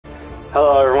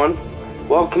Hello everyone,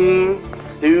 welcome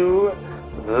to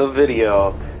the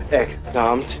video,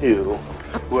 Xcom 2.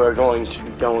 We're going to be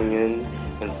going in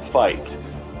and fight.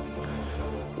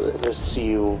 Let's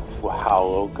see how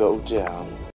it'll go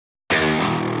down.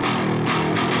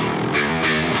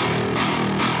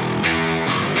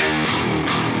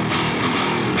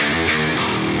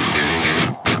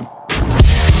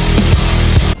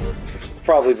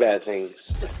 Probably bad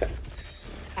things.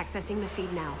 Accessing the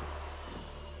feed now.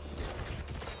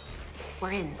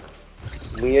 We're in.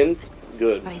 We in?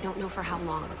 Good. But I don't know for how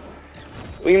long.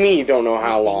 What do you mean you don't know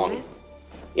how long? This?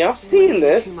 Yeah, I've seen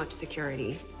this. Too much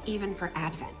security, even for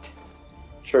Advent.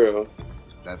 True.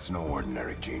 That's no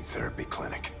ordinary gene therapy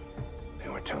clinic. They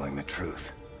were telling the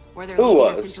truth. Or they're Who leading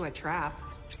was? us into a trap.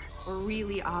 A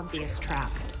really obvious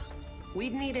trap.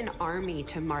 We'd need an army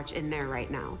to march in there right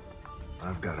now.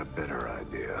 I've got a better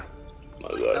idea.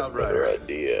 I got a better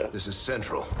idea. This is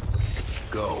Central.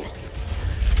 Go.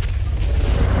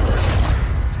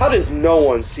 How does no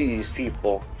one see these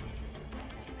people?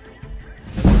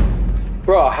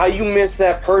 Bro, how you miss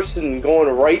that person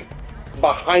going right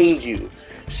behind you?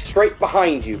 Straight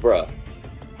behind you, bro.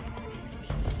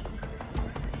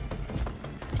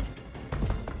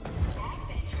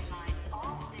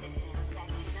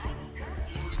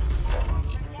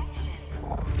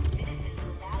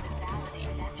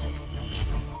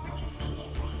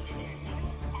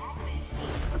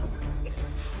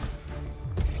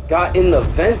 Got in the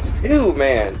vents too,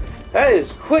 man. That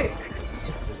is quick.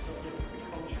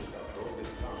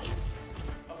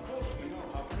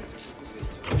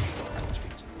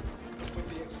 With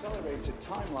the accelerated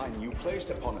timeline you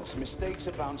placed upon us, mistakes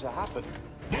are bound to happen.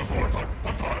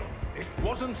 It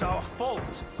wasn't our fault.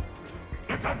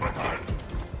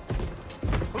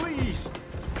 Please.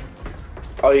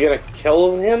 Oh, you're gonna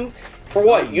kill him? For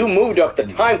what? You moved up the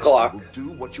time clock. I will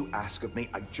do what you ask of me.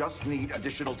 I just need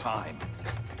additional time.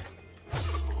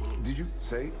 Did you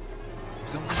say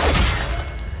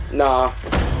something? Nah,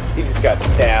 he just got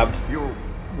stabbed. You're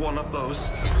one of those.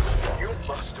 You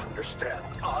must understand.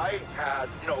 I had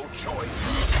no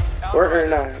choice. We're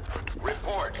not.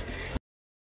 Report.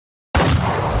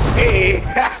 Hey,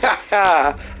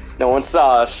 no one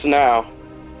saw us now.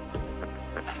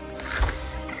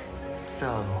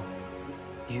 So,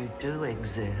 you do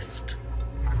exist.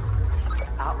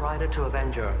 Outrider to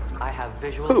Avenger, I have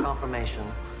visual confirmation.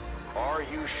 Are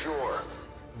you sure?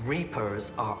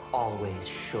 Reapers are always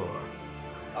sure.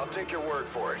 I'll take your word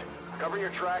for it. Cover your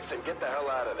tracks and get the hell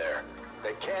out of there.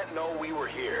 They can't know we were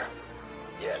here.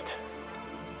 Yet.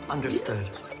 Understood.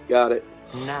 Got it.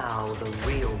 Now the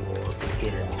real war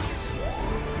begins.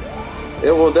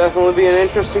 It will definitely be an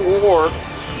interesting war.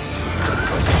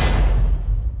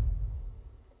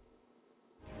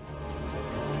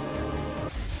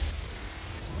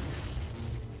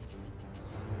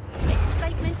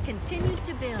 Continues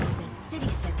to build as city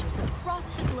centers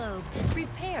across the globe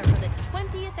prepare for the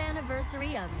 20th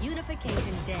anniversary of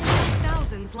Unification Day.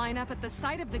 Thousands line up at the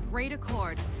site of the Great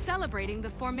Accord, celebrating the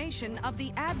formation of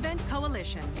the Advent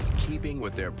Coalition. Keeping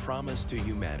with their promise to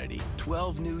humanity,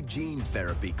 12 new gene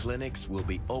therapy clinics will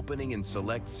be opening in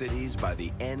select cities by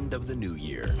the end of the new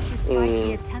year. Despite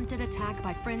the attempted attack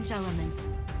by fringe elements,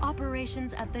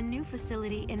 operations at the new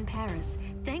facility in Paris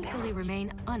thankfully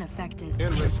remain unaffected.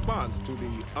 In response to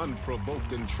the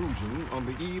unprovoked intrusion on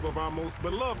the eve of our most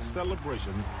beloved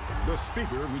celebration, the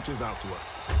speaker reaches out to us.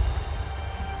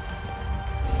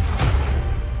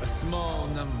 A small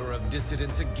number of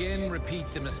dissidents again repeat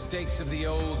the mistakes of the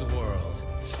old world.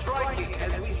 Striking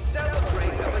as we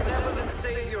celebrate a benevolent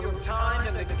savior who time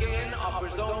and again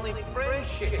offers only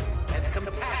friendship and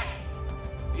compassion.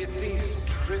 Yet these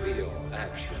trivial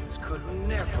actions could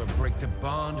never break the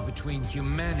bond between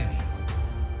humanity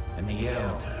and the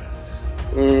Elders.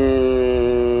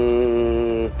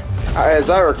 As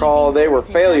I recall, they were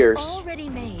failures. Already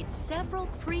made several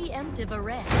preemptive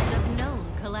arrests of known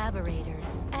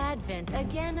collaborators. Advent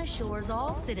again assures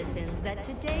all citizens that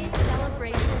today's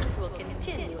celebrations will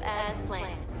continue as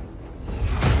planned.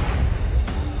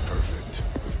 Perfect.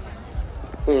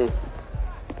 The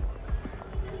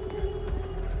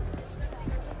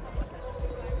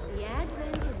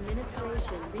Advent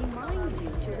administration reminds you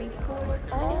to report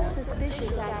all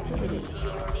suspicious activity to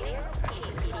your nearest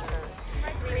peacekeeper.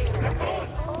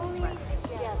 Only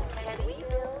together can we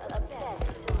build a better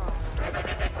tomorrow.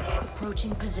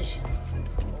 Approaching position.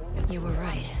 You were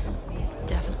right. They've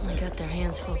definitely got their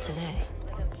hands full today.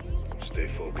 Stay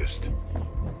focused.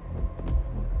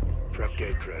 Prep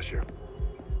gate crasher.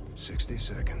 60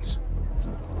 seconds.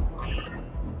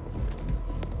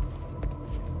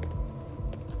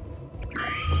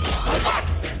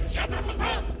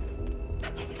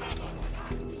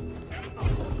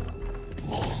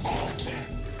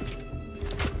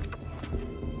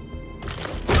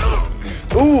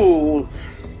 Ooh,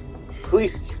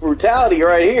 police brutality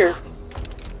right here.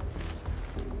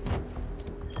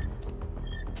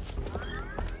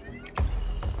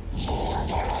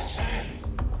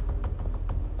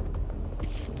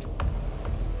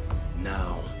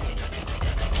 Now.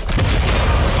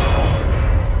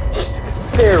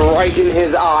 Stared right in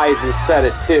his eyes and said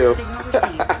it too. Signal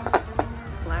received.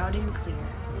 Loud and clear.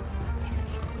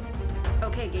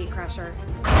 Okay, Gatecrasher.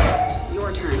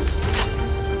 Your turn.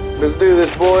 Let's do this,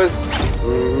 boys.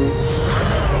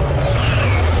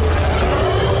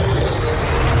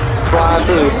 Flying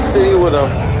through the city with a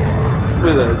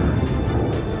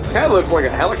kind of looks like a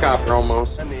helicopter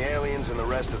almost. And the aliens and the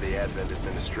rest of the Advent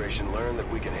administration learn that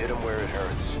we can hit them where it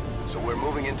hurts. So we're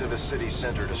moving into the city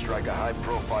center to strike a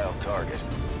high-profile target.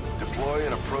 Deploy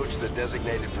and approach the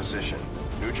designated position.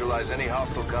 Neutralize any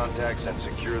hostile contacts and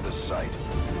secure the site.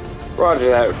 Roger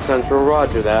that, Central.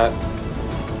 Roger that.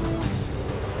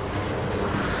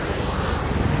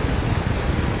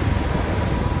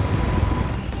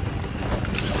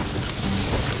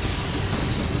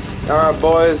 Alright,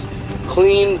 boys.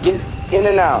 Clean, get in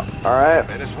and out, alright?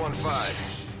 Menace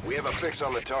 1-5. We have a fix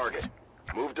on the target.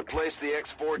 Move to place the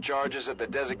X4 charges at the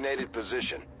designated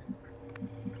position.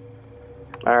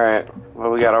 Alright, what do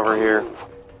we got over here?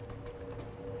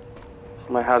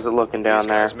 How's it looking down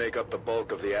there? These guys make up the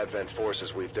bulk of the Advent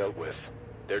forces we've dealt with.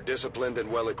 They're disciplined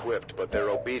and well-equipped, but their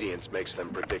obedience makes them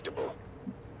predictable.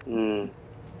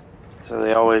 So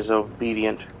they always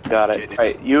obedient. Got it.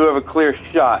 Alright, you have a clear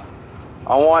shot.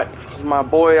 I want my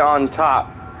boy on top.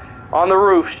 On the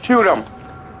roof. Shoot him.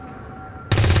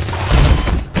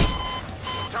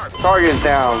 Target's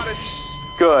down.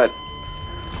 Good.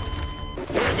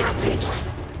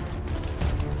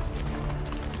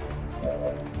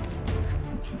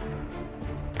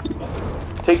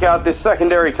 Take out this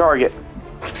secondary target.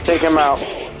 Take him out.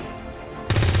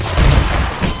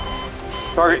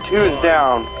 Target 2 is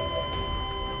down.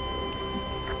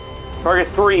 Target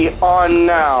 3 on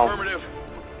now.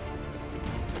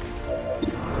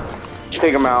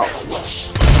 Take him out.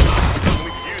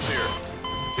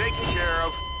 Taken care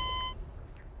of.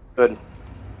 Good.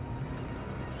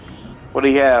 What do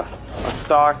you have? A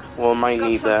stock? Well, might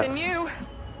need that.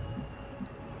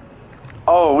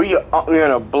 Oh, we're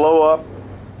gonna blow up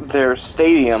their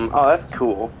stadium. Oh, that's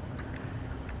cool.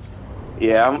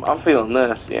 Yeah, I'm feeling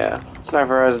this. Yeah,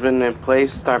 sniper has been in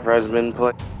place. Sniper has been in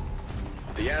place.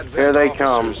 Here they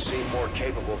come. Seem more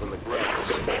capable than the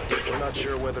grunts. We're not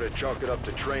sure whether to chalk it up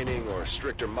to training or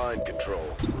stricter mind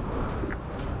control.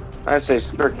 I say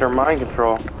stricter mind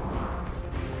control.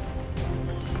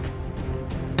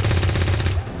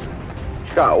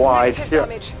 Shot wide.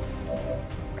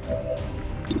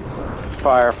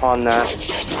 Fire upon that.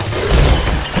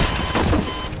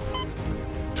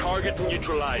 Target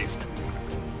neutralized.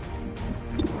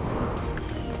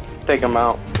 Take him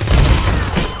out.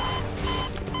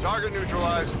 Target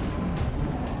neutralized.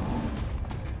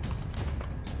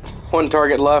 One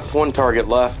target left. One target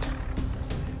left.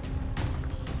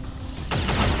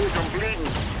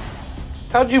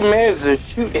 How'd you manage to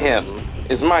shoot him?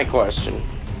 Is my question.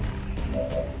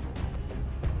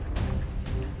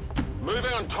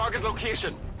 Moving on target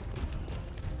location.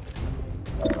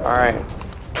 Alright.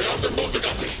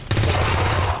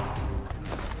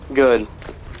 Good.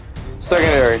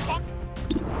 Secondary.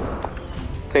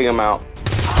 Take him out.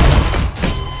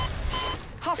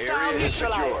 Area is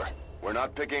secure. We're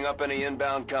not picking up any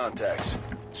inbound contacts.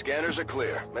 Scanners are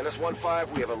clear. Menace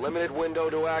 1-5, we have a limited window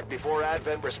to act before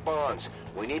Advent responds.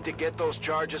 We need to get those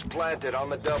charges planted on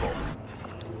the double.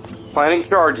 Planting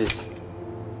charges.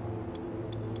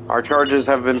 Our charges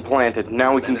have been planted.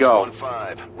 Now we can go. Menace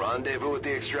 1-5, rendezvous at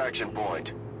the extraction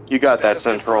point. You got that,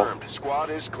 Central. Confirmed. Squad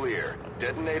is clear.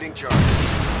 Detonating charges.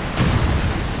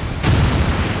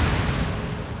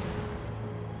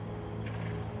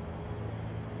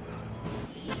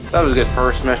 That was a good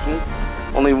first mission.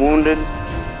 Only wounded.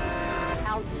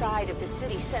 Outside of the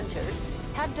city centers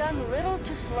had done little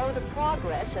to slow the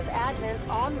progress of Advent's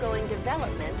ongoing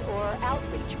development or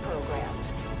outreach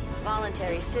programs.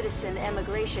 Voluntary citizen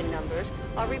emigration numbers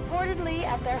are reportedly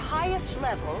at their highest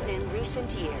level in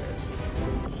recent years.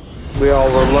 We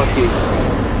all were lucky.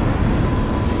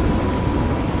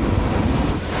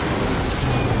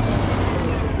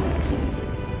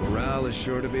 Morale is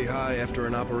sure to be high after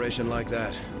an operation like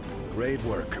that. Great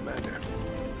work, Commander.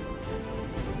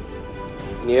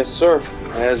 Yes, sir.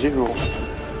 As usual.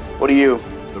 What are you?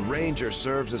 The Ranger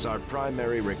serves as our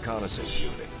primary reconnaissance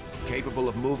unit, capable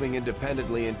of moving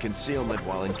independently in concealment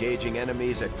while engaging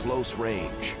enemies at close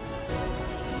range.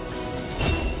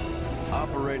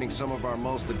 Operating some of our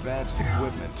most advanced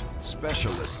equipment,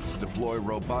 specialists deploy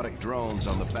robotic drones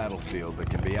on the battlefield that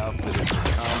can be outfitted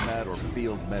for combat or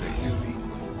field medic duty.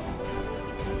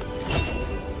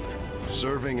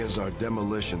 Serving as our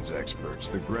demolitions experts,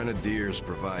 the Grenadiers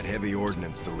provide heavy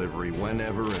ordnance delivery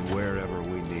whenever and wherever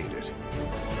we need it.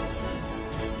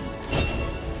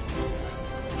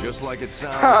 Just like it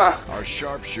sounds, our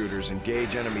sharpshooters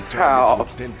engage enemy targets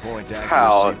with pinpoint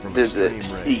accuracy from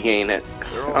extreme range. He gain it?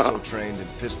 They're also trained in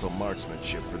pistol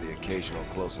marksmanship for the occasional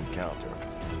close encounter.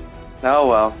 Oh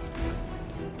well.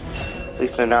 At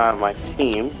least they're not on my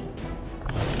team.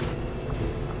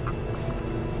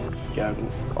 Got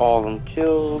all of them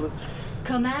killed.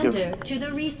 Commander, to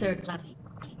the research lab.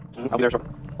 I'll be there shortly.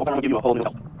 I'll give you a whole new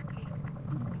help.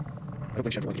 I don't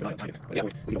think Chef will keep an eye on Titan. But yeah,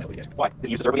 we don't have it yet. Why? Did you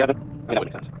use the server we have? I mean, that would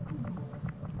make sense.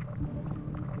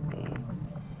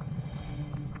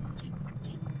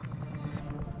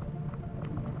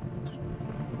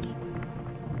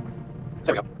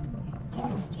 There we go.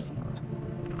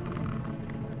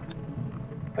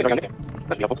 Thanks for getting it.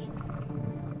 That'd be helpful.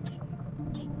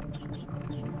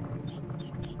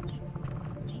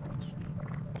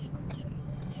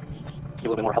 Give a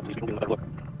little bit more help, please. We can give them a better look.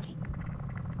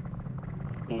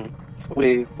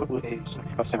 What would a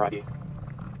samurai be?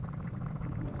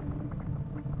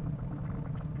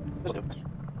 This'll do.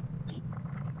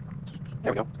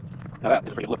 There we go. Now that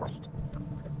is a pretty good look for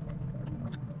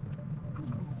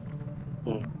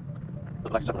him.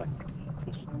 Look like samurai.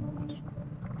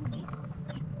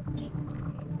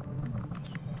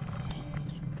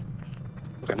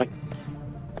 Looks like a knight.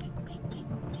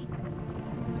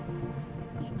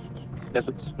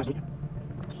 Despots. Nice to meet you.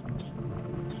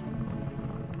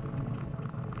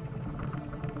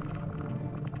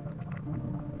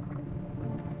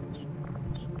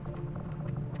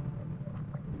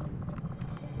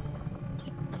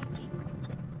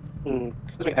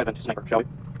 Let's make Advent sniper, shall we?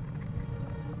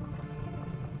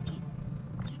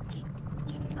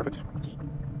 Perfect.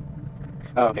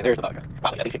 Oh, okay, there's the bug.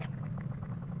 Wow, yeah, kick.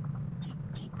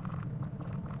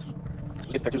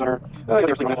 Let's get pictures on her. Oh, yeah,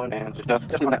 there's sleep on that one, and just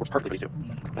sleep on that works perfectly, please, too.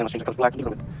 And let's change the color to black and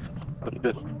give it a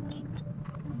good look.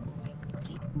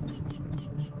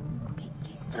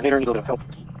 Our nader needs a little bit of help.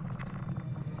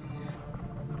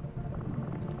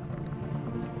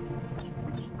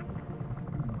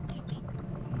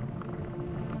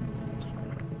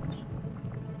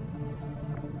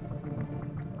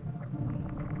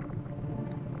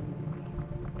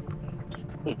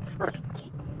 Perfect.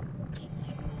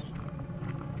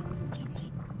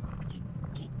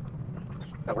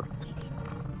 That worked.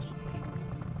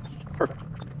 Perfect.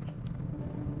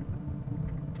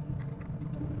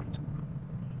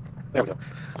 There we go.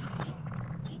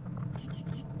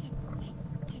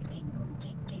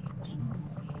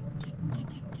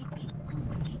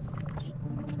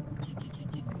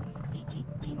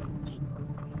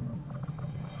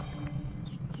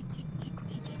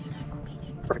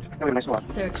 Perfect. Now we have a nice spot.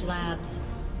 Search labs.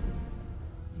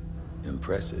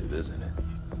 Impressive, isn't it?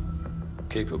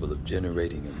 Capable of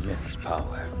generating immense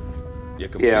power,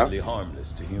 yet completely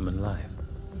harmless to human life.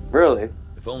 Really?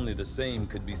 If only the same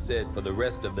could be said for the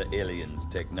rest of the aliens'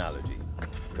 technology.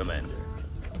 Commander.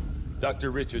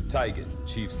 Dr. Richard Tigan,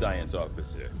 Chief Science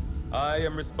Officer. I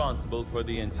am responsible for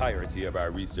the entirety of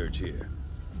our research here,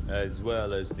 as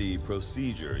well as the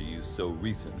procedure you so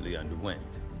recently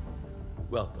underwent.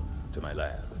 Welcome to my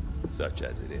lab, such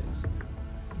as it is.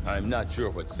 I'm not sure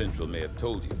what Central may have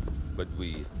told you, but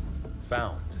we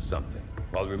found something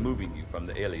while removing you from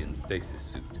the alien stasis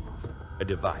suit. A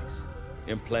device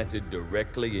implanted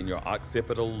directly in your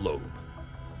occipital lobe.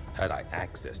 Had I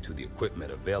access to the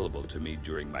equipment available to me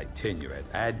during my tenure at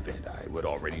Advent, I would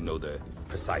already know the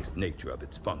precise nature of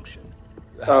its function.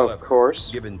 However, of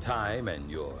course. Given time and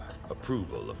your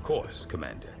approval, of course,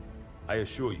 Commander, I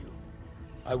assure you,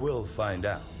 I will find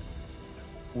out.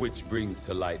 Which brings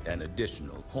to light an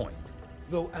additional point.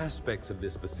 Though aspects of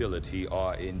this facility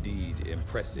are indeed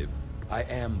impressive, I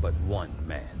am but one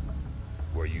man.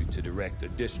 Were you to direct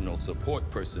additional support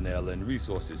personnel and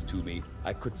resources to me,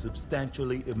 I could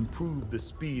substantially improve the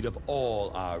speed of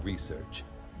all our research.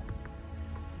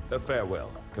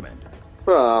 Farewell, Commander.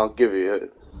 Well, I'll give you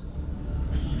it.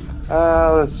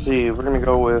 Let's see. We're gonna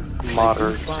go with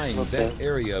moderate. I find that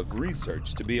area of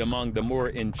research to be among the more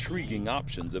intriguing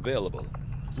options available.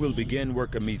 We'll begin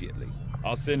work immediately.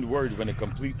 I'll send word when a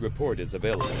complete report is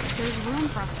available. There's room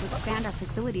for us to expand our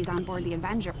facilities on board the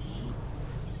Avenger.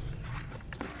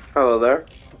 Hello there.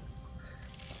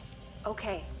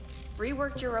 Okay.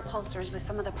 Reworked your repulsors with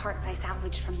some of the parts I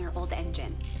salvaged from their old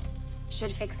engine.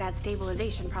 Should fix that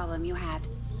stabilization problem you had.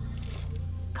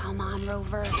 Come on,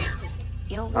 Rover.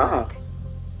 It'll work.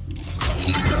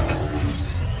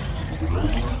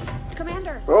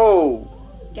 Commander! Oh!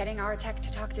 Getting our tech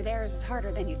to talk to theirs is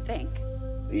harder than you think.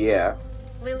 Yeah.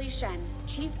 Lily Shen,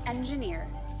 Chief Engineer,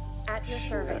 at your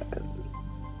service.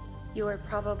 You were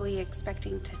probably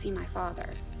expecting to see my father.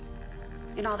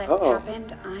 In all that's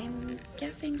happened, I'm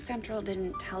guessing Central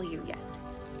didn't tell you yet.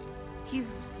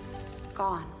 He's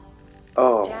gone.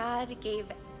 Oh. Dad gave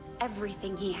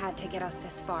everything he had to get us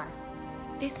this far.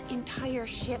 This entire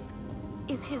ship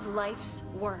is his life's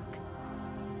work.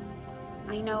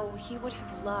 I know he would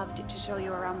have loved to show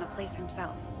you around the place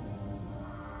himself.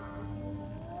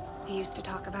 He used to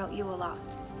talk about you a lot.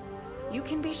 You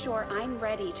can be sure I'm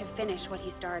ready to finish what he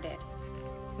started.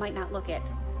 Might not look it,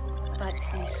 but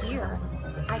from here,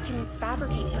 I can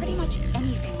fabricate pretty much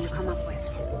anything you come up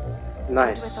with.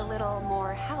 Nice. And with a little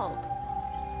more help,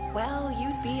 well,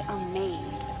 you'd be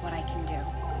amazed with what I can do.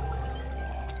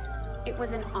 It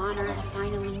was an honor to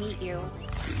finally meet you,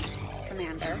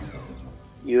 Commander.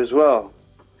 You as well.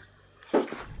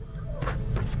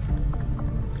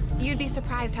 You'd be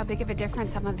surprised how big of a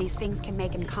difference some of these things can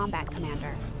make in combat,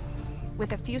 Commander.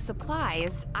 With a few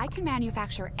supplies, I can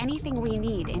manufacture anything we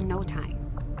need in no time.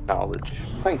 Knowledge.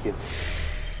 Thank you.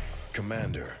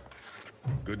 Commander,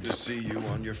 good to see you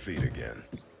on your feet again.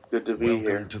 Good to be here.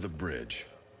 Welcome to the bridge,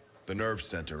 the nerve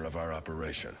center of our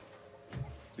operation.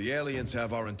 The aliens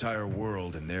have our entire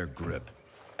world in their grip.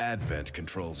 Advent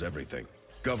controls everything.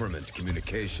 Government,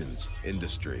 communications,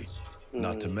 industry.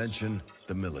 Not to mention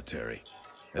the military.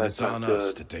 And That's it's on not us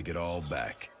good. to take it all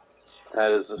back.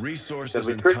 That is Resources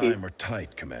and tricky. time are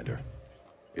tight, Commander.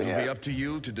 It'll be up to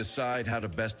you to decide how to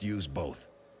best use both.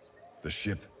 The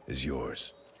ship is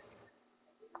yours.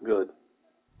 Good.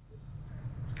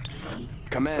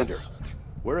 Commander,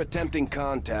 we're attempting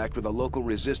contact with a local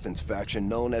resistance faction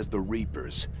known as the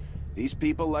Reapers. These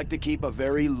people like to keep a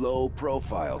very low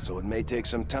profile, so it may take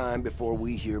some time before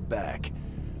we hear back.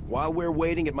 While we're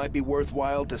waiting, it might be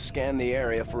worthwhile to scan the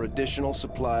area for additional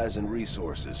supplies and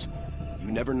resources.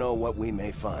 You never know what we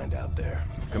may find out there.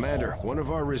 Commander, one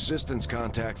of our resistance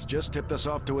contacts just tipped us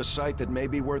off to a site that may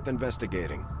be worth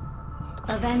investigating.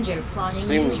 Avenger plotting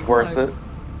Seems new worth course. it.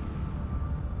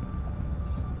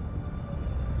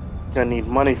 Gonna need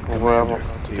money for whatever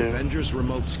to The do. Avengers'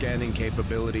 remote scanning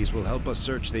capabilities will help us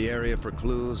search the area for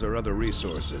clues or other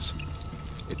resources.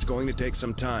 It's going to take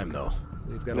some time, though.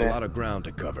 We've got a lot of ground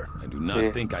to cover. I do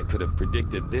not think I could have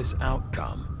predicted this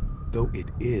outcome, though it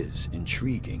is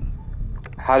intriguing.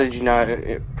 How did you not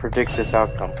predict this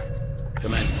outcome?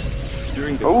 Commander,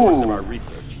 during the course of our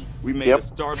research, we made a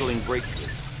startling breakthrough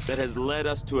that has led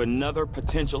us to another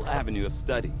potential avenue of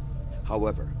study.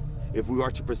 However, if we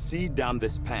are to proceed down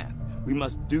this path, we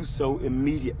must do so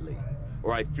immediately,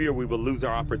 or I fear we will lose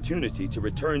our opportunity to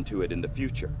return to it in the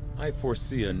future. I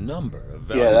foresee a number of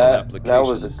valuable applications that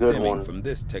was a good stemming one. from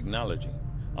this technology.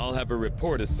 I'll have a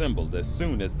report assembled as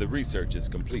soon as the research is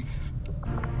complete.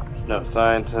 It's no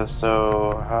scientist,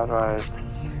 so how do I...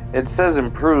 It says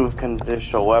improve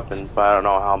conditional weapons, but I don't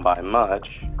know how by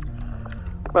much.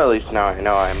 But at least now I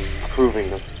know I'm improving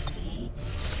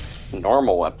the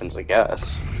normal weapons, I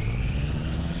guess.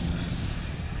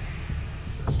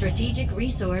 Strategic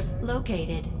resource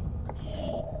located.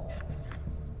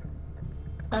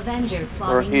 Avenger Or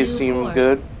plotting he new seemed course.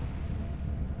 good.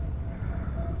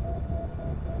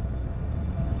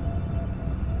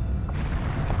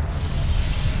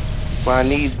 Well, I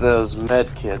need those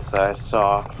med kits that I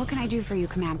saw. What can I do for you,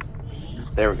 Commander?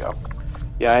 There we go.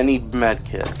 Yeah, I need med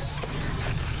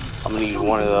kits. I'm gonna need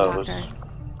one of those. Doctor.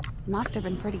 Must have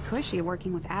been pretty cushy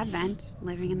working with Advent,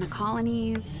 living in the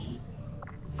colonies.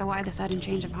 So why the sudden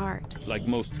change of heart? Like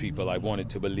most people, I wanted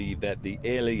to believe that the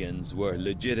aliens were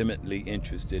legitimately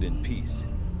interested in peace.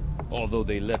 Although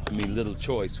they left me little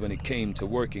choice when it came to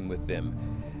working with them,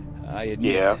 I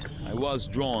admit I was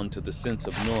drawn to the sense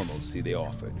of normalcy they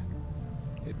offered.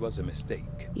 It was a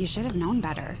mistake. You should have known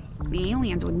better. The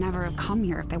aliens would never have come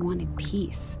here if they wanted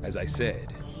peace. As I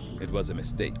said, it was a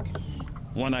mistake.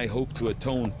 One I hope to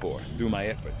atone for through my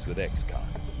efforts with Xcom.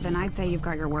 Then I'd say you've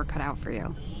got your work cut out for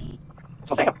you.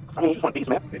 Oh, damn. I mean, just want a piece,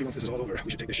 man. Maybe once this is all over,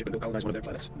 we should take this ship and go colonize one of their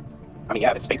planets. I mean, yeah,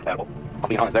 if it's space compatible. I'll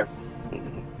be honest there.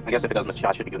 I guess if it does miss a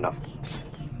shot, it should be good enough.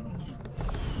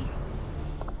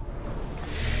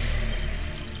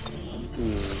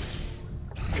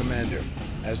 Commander,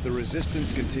 as the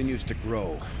Resistance continues to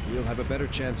grow, we'll have a better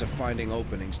chance of finding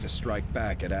openings to strike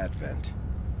back at Advent.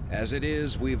 As it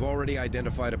is, we've already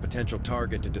identified a potential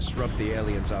target to disrupt the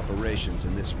aliens' operations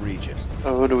in this region.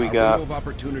 Oh, who do we Our got? window of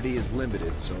opportunity is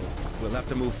limited, so we'll have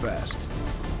to move fast.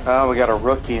 Oh, we got a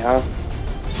rookie, huh?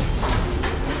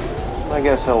 I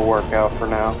guess he'll work out for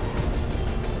now.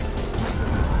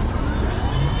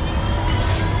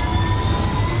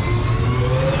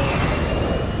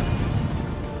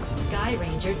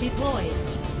 Ranger deployed.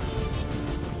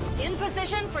 In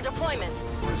position for deployment.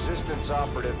 Resistance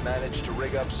operative managed to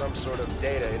rig up some sort of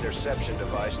data interception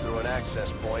device through an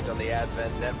access point on the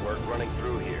Advent network running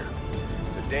through here.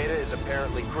 The data is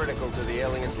apparently critical to the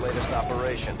aliens' latest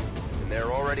operation, and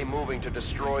they're already moving to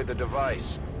destroy the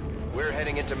device. We're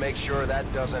heading in to make sure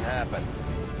that doesn't happen.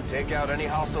 Take out any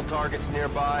hostile targets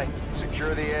nearby,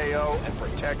 secure the AO, and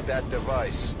protect that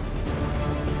device.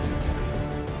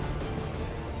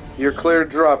 You're clear to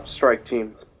drop, strike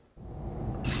team.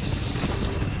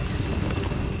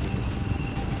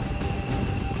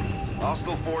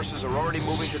 Hostile forces are already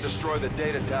moving to destroy the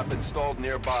data tap installed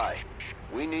nearby.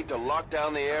 We need to lock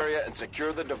down the area and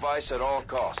secure the device at all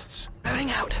costs.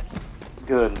 Moving out.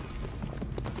 Good.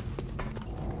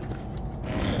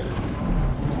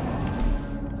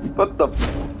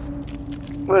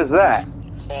 What is that?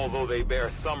 Although they bear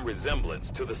some resemblance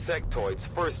to the sectoids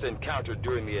first encountered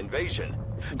during the invasion,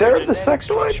 They're the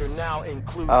sectoids? now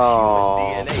includes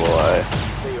Oh, human DNA. boy.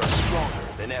 They are stronger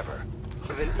than ever,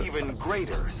 with an even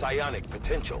greater psionic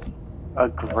potential. A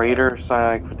greater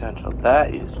psionic potential.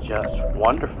 That is just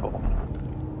wonderful.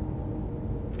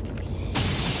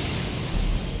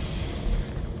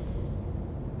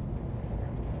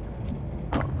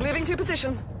 Moving to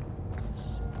position.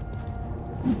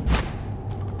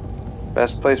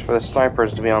 Best place for the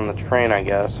snipers to be on the train, I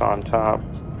guess, on top.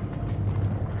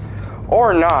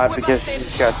 Or not, because he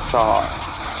just got saw.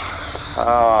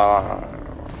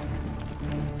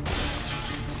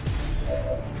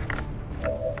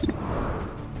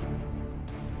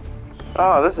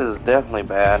 Oh, this is definitely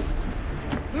bad.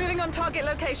 Moving on target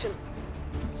location.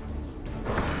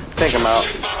 Take him out.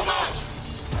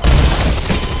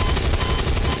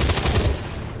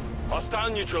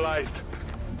 Hostile neutralized.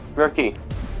 Rookie,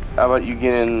 how about you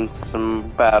get in some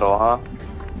battle, huh?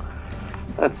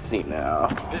 Let's see now.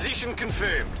 Position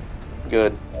confirmed.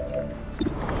 Good.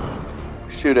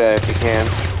 Shoot at it if you can.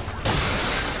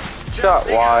 Shot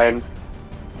wide.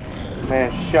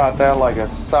 Man, shot that like a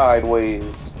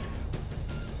sideways.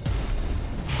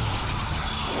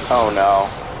 Oh no.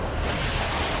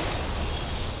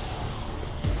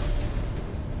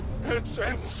 It's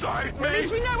inside me. At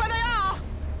least we know where they are.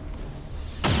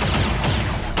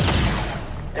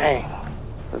 Dang.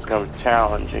 This is gonna be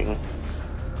challenging.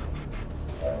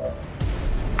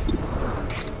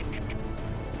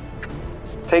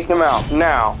 Take him out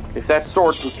now. If that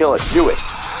sword can kill it, do it.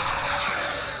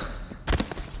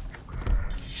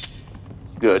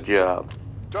 Good job.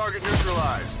 Target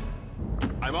neutralized.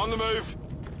 I'm on the move.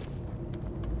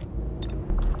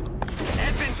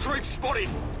 Advent troops spotted.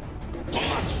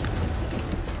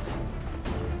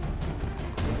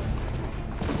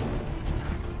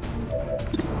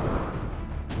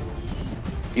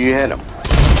 You hit him.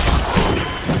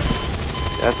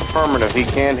 That's affirmative. He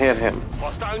can't hit him.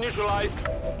 Hostile neutralized.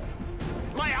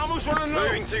 My ammo's running low.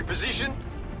 Moving to position.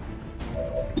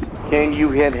 Can you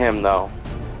hit him though?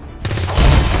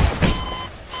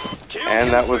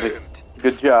 And that was a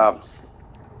good job.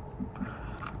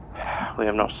 We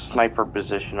have no sniper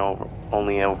position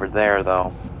only over there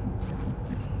though.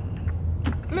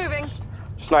 Moving.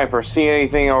 Sniper, see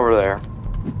anything over there?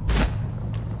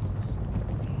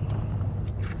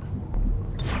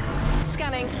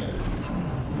 Scanning.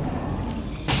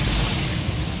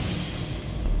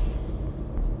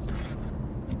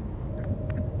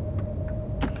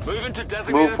 Moving to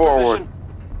designated Move forward. position.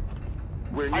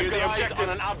 We're near the objective on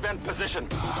an advent position.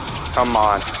 Come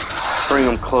on. Bring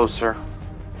him closer.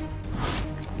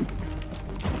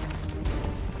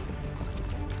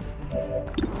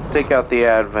 Take out the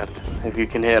advent if you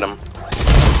can hit him.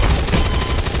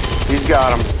 He's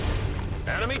got him.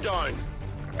 Enemy down.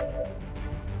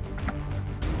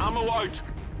 Ammo out.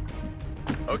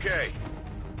 Okay.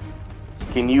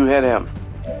 Can you hit him?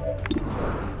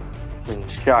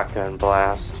 Shotgun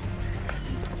blast.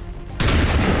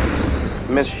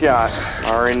 Missed shot.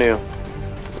 I already knew.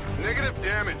 Negative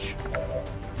damage.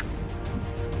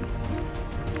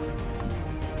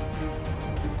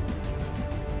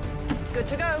 Good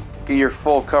to go. Get your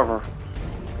full cover.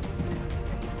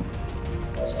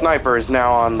 Sniper is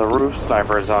now on the roof.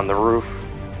 Sniper is on the roof.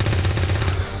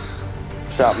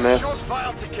 Shot miss. Short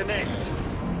file to connect.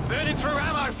 Burning through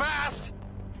ammo fast.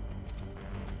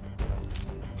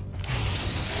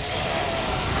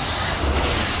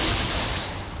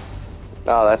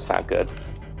 Oh, that's not good.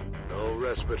 No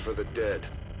respite for the dead.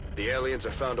 The aliens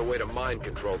have found a way to mind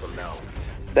control them now.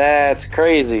 That's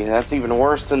crazy. That's even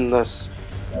worse than this.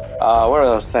 What are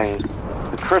those things?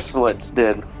 The chrysalids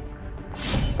did.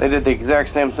 They did the exact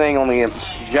same thing, only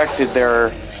injected their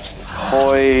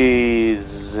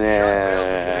poison.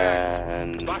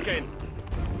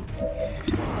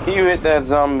 Can you hit that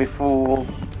zombie fool?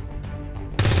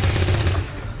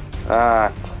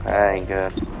 Ah, that ain't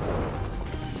good.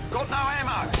 Got no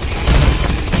ammo.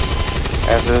 I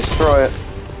have to destroy it.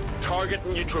 Target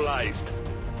neutralized.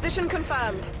 Mission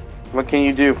confirmed. What can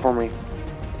you do for me?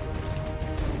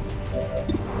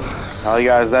 Oh, you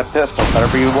guys, that pistol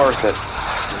better be worth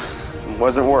it.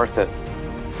 Was it worth it?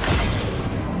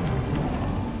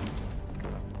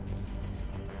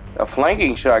 A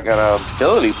flanking shot got an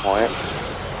ability point.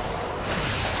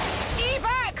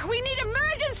 Evac! We need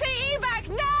emergency evac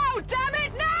now! Damn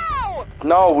it, now!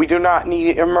 No, we do not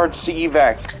need emergency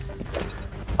evac.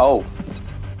 Oh.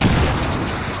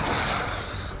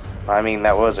 I mean,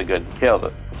 that was a good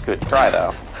kill. Good try,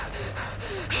 though.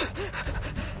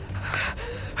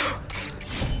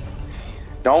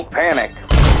 Don't panic.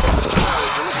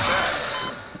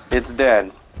 It's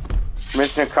dead.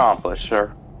 Mission accomplished,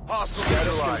 sir. Hostile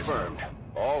status confirmed.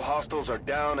 All hostiles are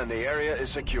down and the area is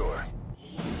secure.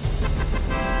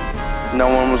 No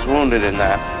one was wounded in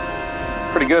that.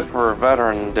 Pretty good for a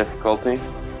veteran difficulty.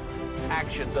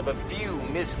 Actions of a few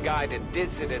misguided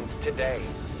dissidents today.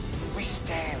 We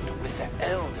stand with the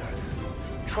elders.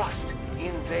 Trust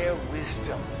in their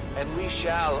wisdom, and we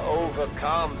shall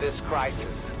overcome this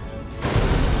crisis.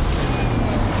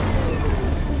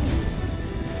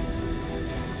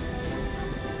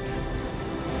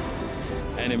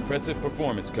 An impressive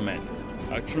performance, Commander.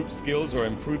 Our troops' skills are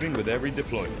improving with every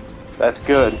deployment. That's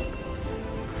good.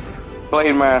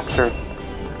 Blade Master.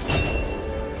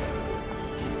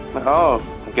 Oh,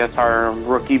 I guess our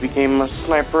rookie became a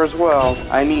sniper as well.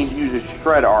 I need you to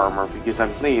shred armor because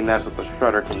I'm thinking that's what the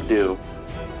shredder can do.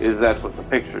 That's what the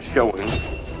picture's showing.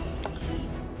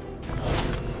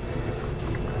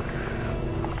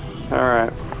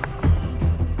 Alright.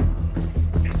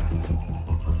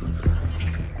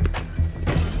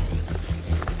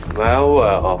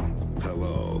 Well.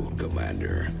 Hello,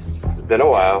 Commander. It's been a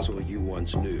while. The council you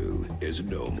once knew is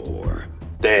no more.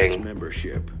 Dang. Its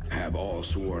membership have all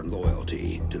sworn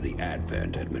loyalty to the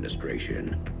Advent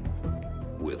administration.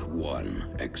 With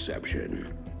one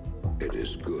exception. It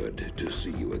is good to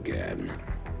see you again.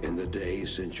 In the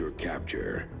days since your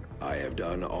capture, I have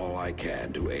done all I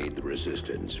can to aid the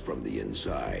resistance from the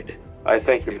inside. I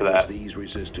thank you for that. It was these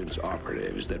resistance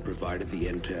operatives that provided the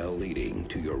intel leading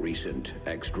to your recent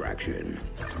extraction.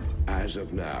 As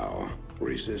of now,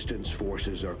 resistance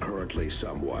forces are currently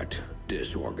somewhat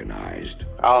disorganized.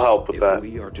 I'll help with that. If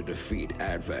we are to defeat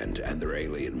Advent and their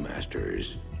alien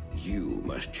masters, you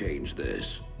must change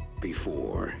this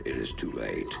before it is too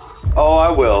late. Oh, I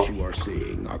will. What you are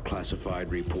seeing are classified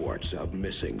reports of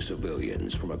missing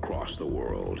civilians from across the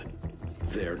world.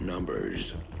 Their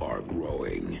numbers are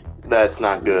growing. That's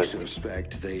not good. We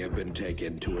suspect they have been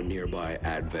taken to a nearby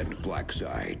Advent black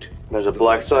site. There's a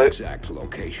black site? Exact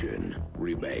location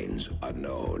remains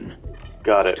unknown.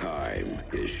 Got it. Time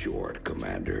is short,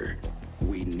 Commander.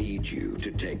 We need you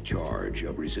to take charge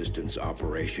of resistance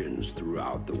operations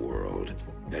throughout the world.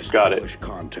 Establish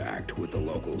contact with the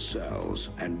local cells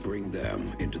and bring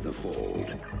them into the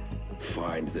fold.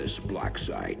 Find this black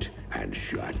site and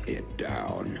shut it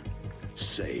down.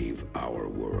 Save our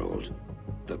world.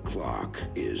 The clock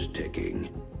is ticking.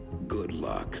 Good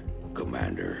luck,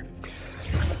 Commander.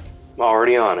 I'm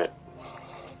already on it.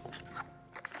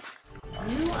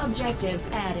 New objective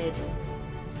added.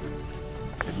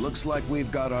 It looks like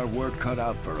we've got our work cut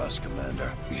out for us,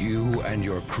 Commander. You and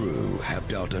your crew have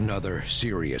dealt another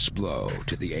serious blow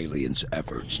to the aliens'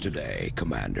 efforts today,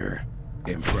 Commander.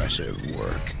 Impressive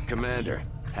work. Commander,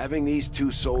 having these two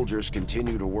soldiers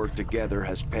continue to work together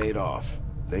has paid off.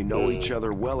 They know each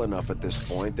other well enough at this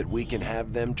point that we can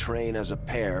have them train as a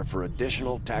pair for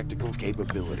additional tactical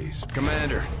capabilities.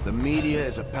 Commander, the media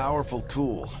is a powerful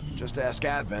tool. Just ask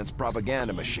Advent's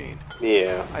propaganda machine.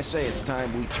 Yeah. I say it's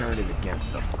time we turn it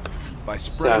against them. By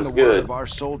spreading the word of our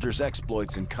soldiers'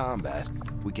 exploits in combat,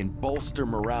 we can bolster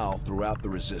morale throughout the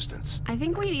resistance. I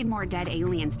think we need more dead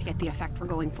aliens to get the effect we're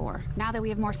going for. Now that we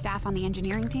have more staff on the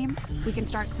engineering team, we can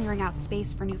start clearing out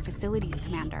space for new facilities,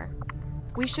 Commander.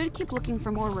 We should keep looking for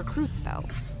more recruits, though.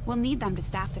 We'll need them to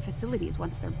staff the facilities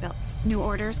once they're built. New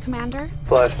orders, Commander?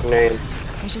 Flash grenade.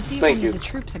 I should see if any of the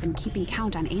troops have been keeping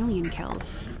count on alien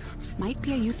kills. Might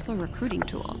be a useful recruiting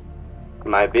tool.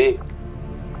 Might be.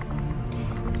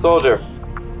 Soldier.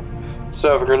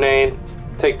 Silver grenade.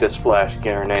 Take this flash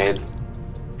grenade.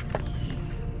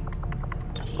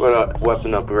 What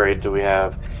weapon upgrade do we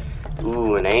have?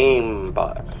 Ooh, an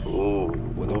aimbot. Ooh.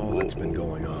 With all that's been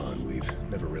going on, we've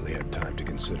never really had time to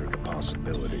consider the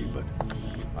possibility, but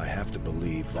I have to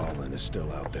believe Valen is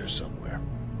still out there somewhere.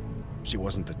 She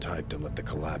wasn't the type to let the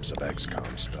collapse of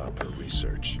Xcom stop her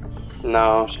research.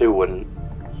 No, she wouldn't.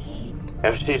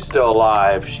 If she's still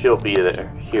alive, she'll be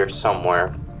here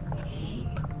somewhere.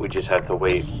 We just have to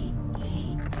wait.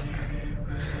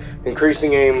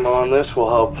 Increasing aim on this will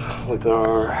help with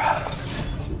our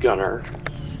gunner.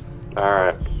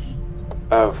 Alright.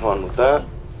 Have fun with that.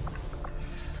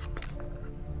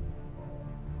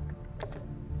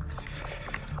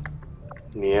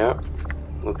 Yeah,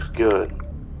 looks good.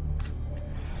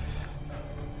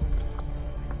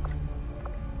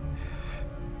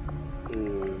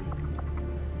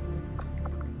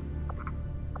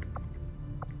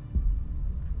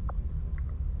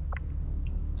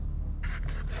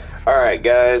 Alright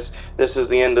guys, this is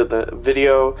the end of the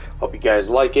video. Hope you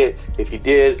guys like it. If you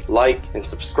did, like and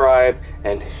subscribe,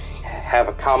 and have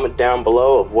a comment down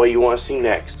below of what you want to see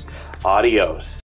next. Adios.